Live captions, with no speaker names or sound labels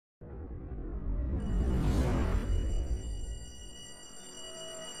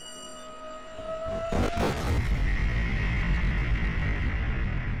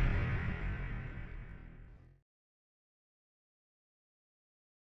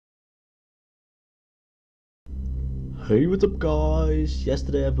Hey, what's up guys?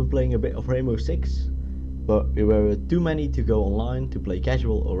 Yesterday I've been playing a bit of Rainbow Six, but we were too many to go online to play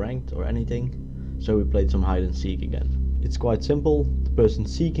casual or ranked or anything, so we played some hide and seek again. It's quite simple. The person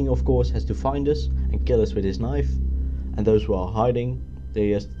seeking, of course, has to find us and kill us with his knife, and those who are hiding,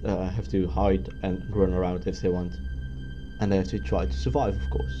 they just have to hide and run around if they want, and they have to try to survive, of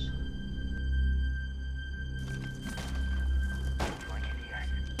course.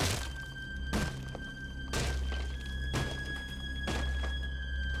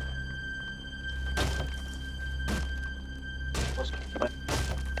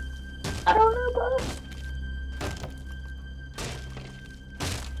 I don't know, bro.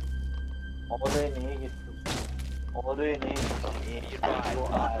 All they need is Be advised,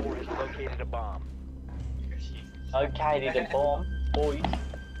 Op 4 has located a bomb. okay, need a bomb, boys.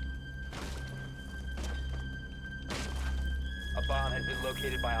 A bomb has been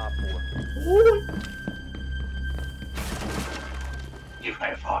located by Op 4. You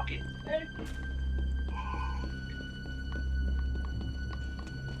may fucking.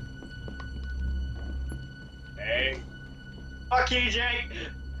 Hey. Fuck you, Jake!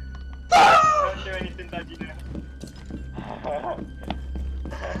 Don't do anything that you know.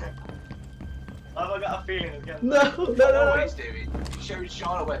 I've got a feeling it's gonna. No. Always do it. You showed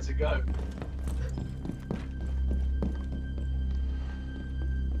Charlotte where to go.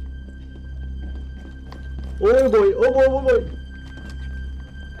 Oh boy.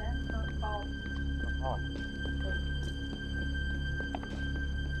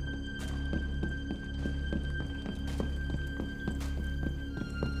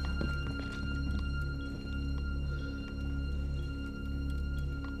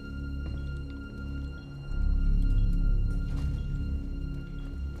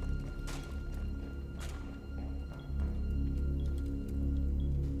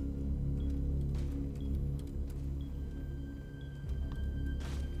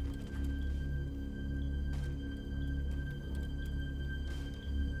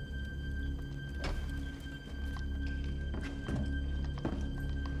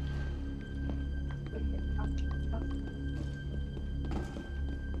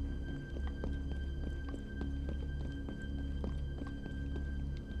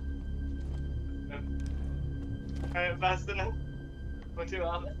 Fast enough. Or too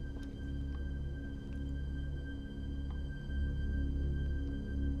hard.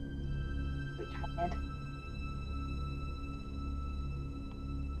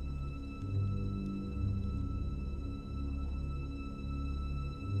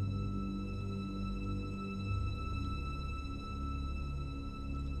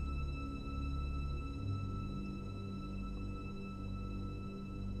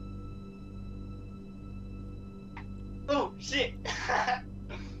 Oh shit!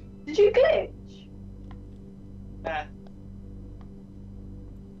 Did you glitch? Yeah.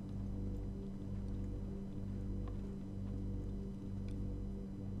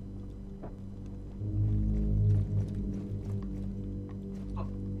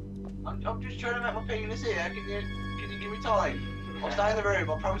 I'm just trying to make my penis here. Can you give me time? I'll stay in the room.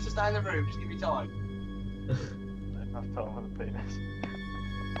 I promise to stay in the room. Just give me time. I've told him the penis.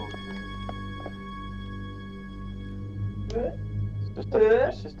 It's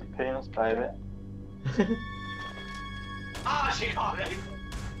just a penis, baby. Ah, she got me.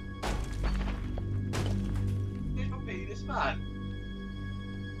 Here's my penis, man.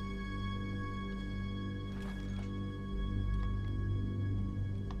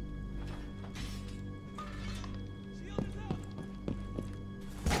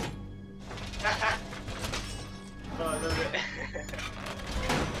 Oh, I love it.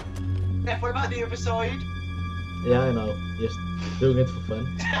 Steph, what about the other side? Yeah, I know. Just doing it for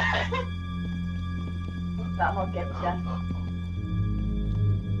fun. That won't get you.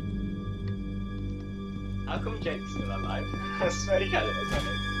 How come Jake's still alive? I swear he had it, isn't it?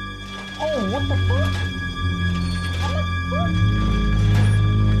 Oh, what the fuck?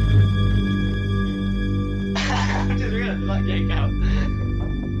 I'm just gonna let Jake out.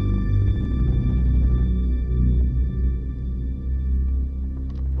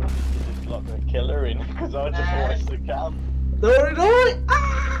 What did you just lock the killer in? Because I just watched the cam. No!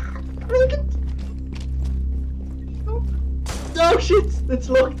 Ah! Make it! Oh shit! It's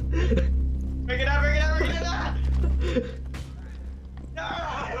locked! Bring it out! No!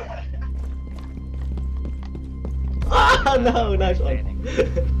 Ah, no, nice one.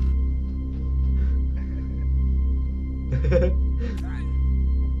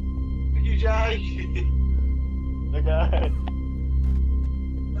 You, Jake! Okay.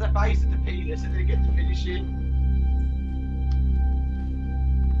 The face of the penis and then get to finish it.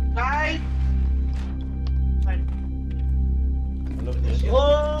 Hey!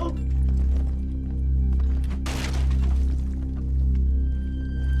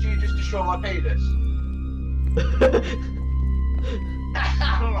 destroy my penis.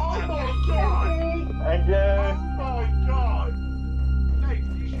 Oh my god! Thank you. Oh my god! Dave,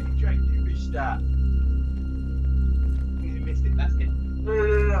 you should have drank, you missed that. You missed it, that's it.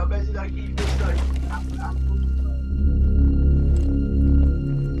 No, imagine I keep this like.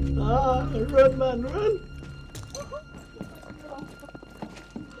 Ah, run, man, run!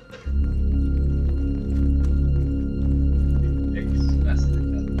 That's it.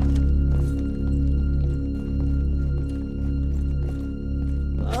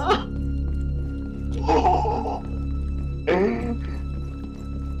 Ah!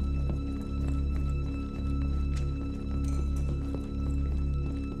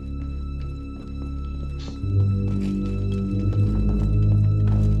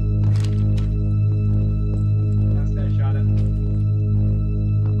 That's there, Charlotte.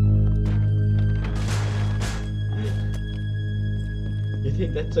 You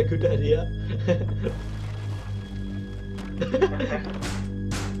think that's a good idea?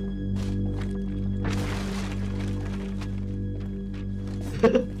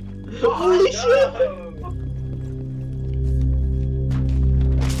 Holy shit!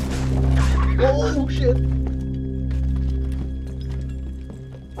 Oh shit!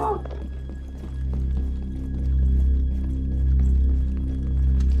 Oh,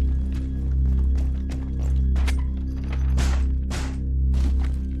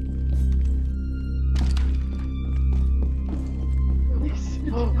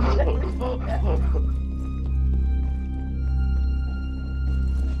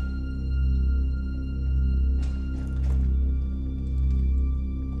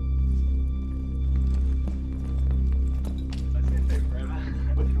 That's it, take forever.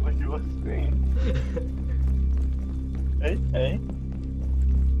 What you want to scream? Hey, hey.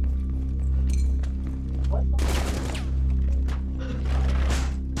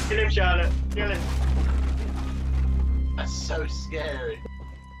 Kill him, Charlotte. Kill him. That's so scary.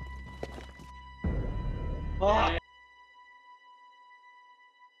 Oh.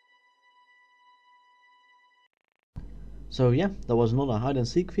 So yeah, that was another hide and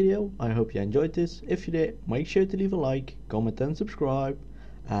seek video. I hope you enjoyed this. If you did, make sure to leave a like, comment and subscribe,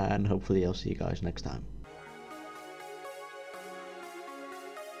 and hopefully I'll see you guys next time.